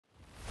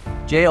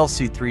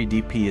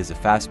JLC3DP is a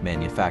fast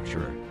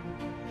manufacturer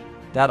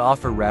that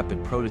offer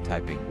rapid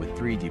prototyping with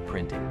 3D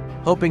printing,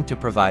 hoping to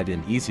provide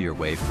an easier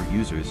way for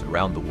users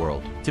around the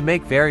world to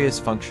make various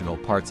functional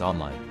parts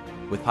online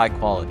with high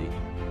quality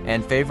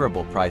and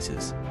favorable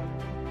prices.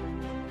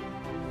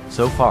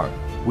 So far,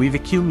 we've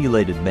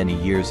accumulated many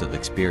years of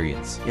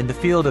experience in the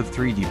field of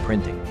 3D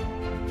printing,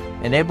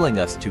 enabling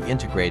us to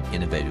integrate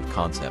innovative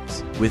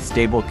concepts with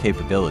stable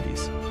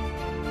capabilities.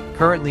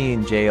 Currently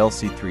in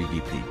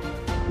JLC3DP,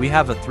 we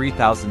have a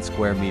 3,000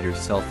 square meter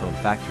cell phone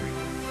factory,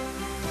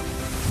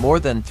 more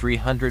than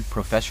 300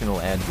 professional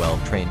and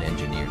well-trained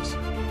engineers,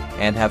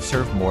 and have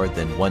served more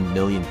than 1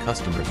 million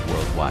customers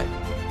worldwide.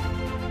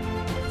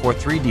 For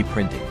 3D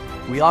printing,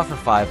 we offer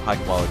 5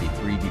 high-quality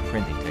 3D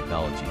printing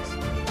technologies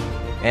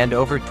and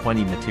over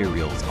 20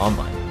 materials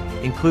online,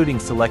 including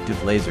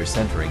selective laser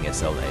sintering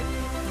SLA,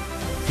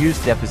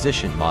 fused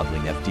deposition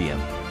modeling FDM,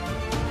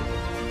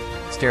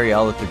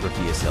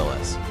 stereolithography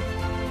SLS,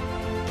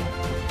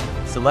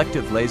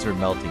 selective laser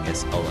melting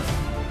SLM,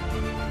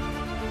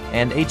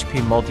 and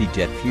HP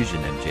multi-jet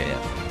fusion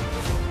MJF.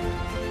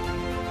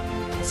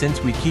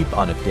 Since we keep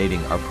on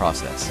updating our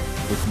process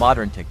with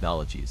modern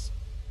technologies,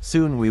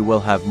 soon we will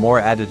have more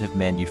additive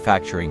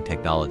manufacturing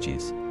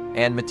technologies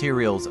and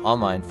materials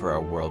online for our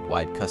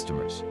worldwide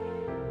customers.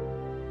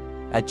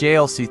 At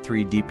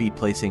JLC3DP,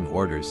 placing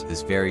orders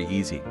is very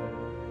easy.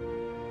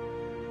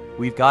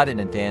 We've got an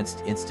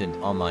advanced instant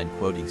online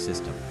quoting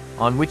system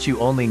on which you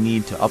only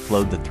need to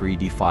upload the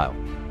 3D file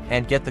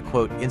and get the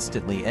quote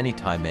instantly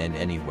anytime and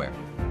anywhere,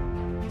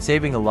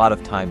 saving a lot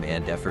of time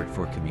and effort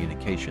for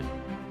communication.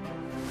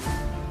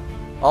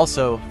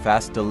 Also,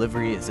 fast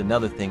delivery is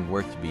another thing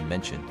worth to be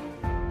mentioned.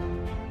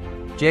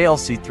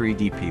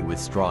 JLC3DP with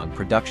strong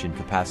production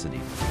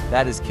capacity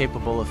that is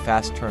capable of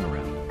fast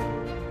turnaround.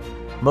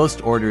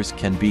 Most orders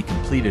can be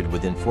completed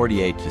within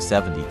 48 to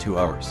 72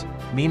 hours.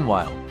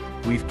 Meanwhile,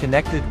 we've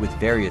connected with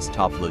various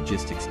top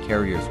logistics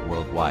carriers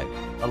worldwide,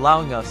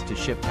 allowing us to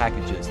ship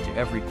packages to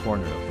every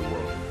corner of the world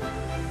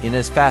in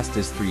as fast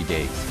as 3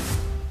 days.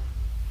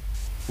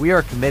 We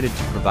are committed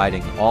to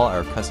providing all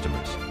our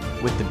customers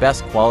with the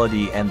best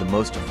quality and the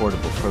most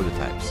affordable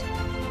prototypes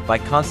by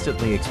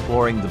constantly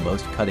exploring the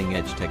most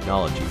cutting-edge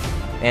technology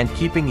and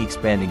keeping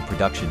expanding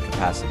production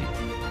capacity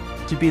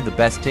to be the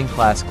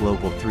best-in-class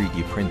global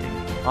 3D printing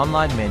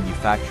online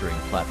manufacturing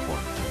platform.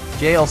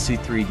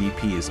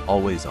 JLC3DP is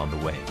always on the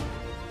way.